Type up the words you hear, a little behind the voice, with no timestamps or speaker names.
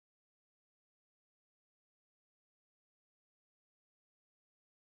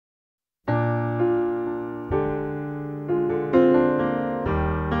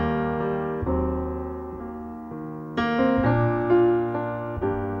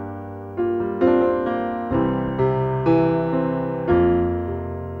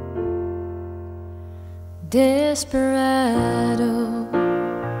Desperado,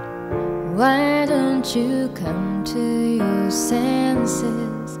 why don't you come to your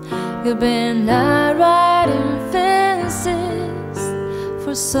senses? You've been out riding fences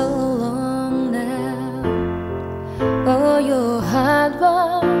for so long now. Oh, you're hard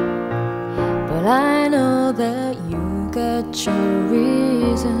one, but I know that you got your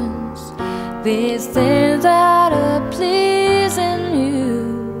reasons. These things that are pleasing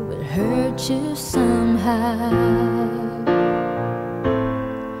you will hurt you somehow.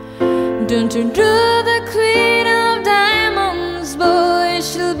 Don't you do the queen of diamonds, boy,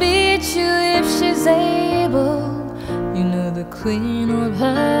 she'll beat you if she's able. You know the queen of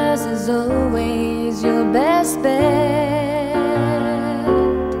hearts is always your best bet.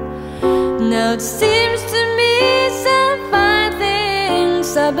 Now it seems to me some fine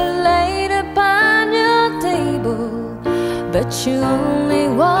things have been laid upon your table, but you only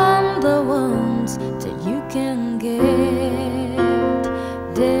want the ones that you can get.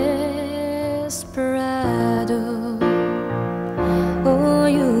 Desperado, oh,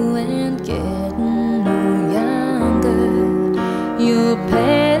 you ain't getting no younger. Your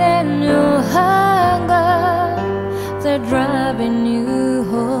pain and your hunger, they're driving you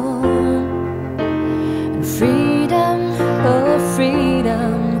home. And freedom, oh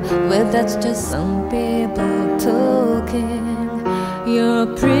freedom, well that's just some people talking. You're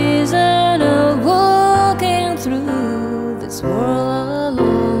a prisoner walking through this world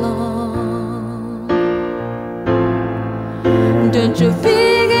alone. Don't you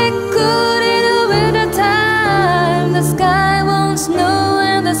figure good in the winter time? The sky won't snow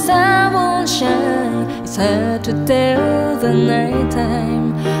and the sun won't shine. It's hard to tell the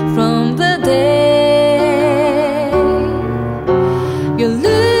nighttime from the day. You're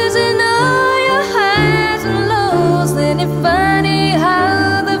losing all your highs and lows, then it's funny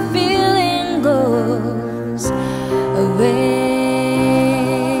how the feeling goes away.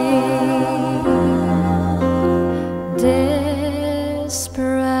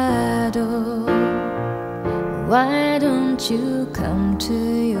 Desperado, why don't you come to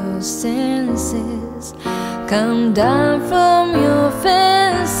your senses? Come down from your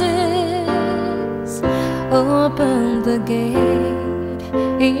fences. Open the gate.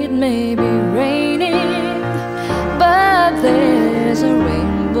 It may be raining, but there's a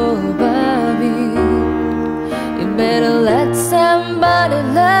rainbow above you. You better let somebody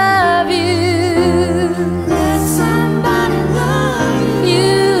love you. Let somebody love you.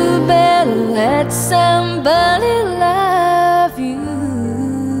 You better let somebody love you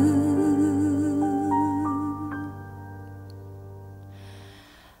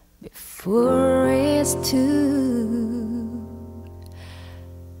before it's too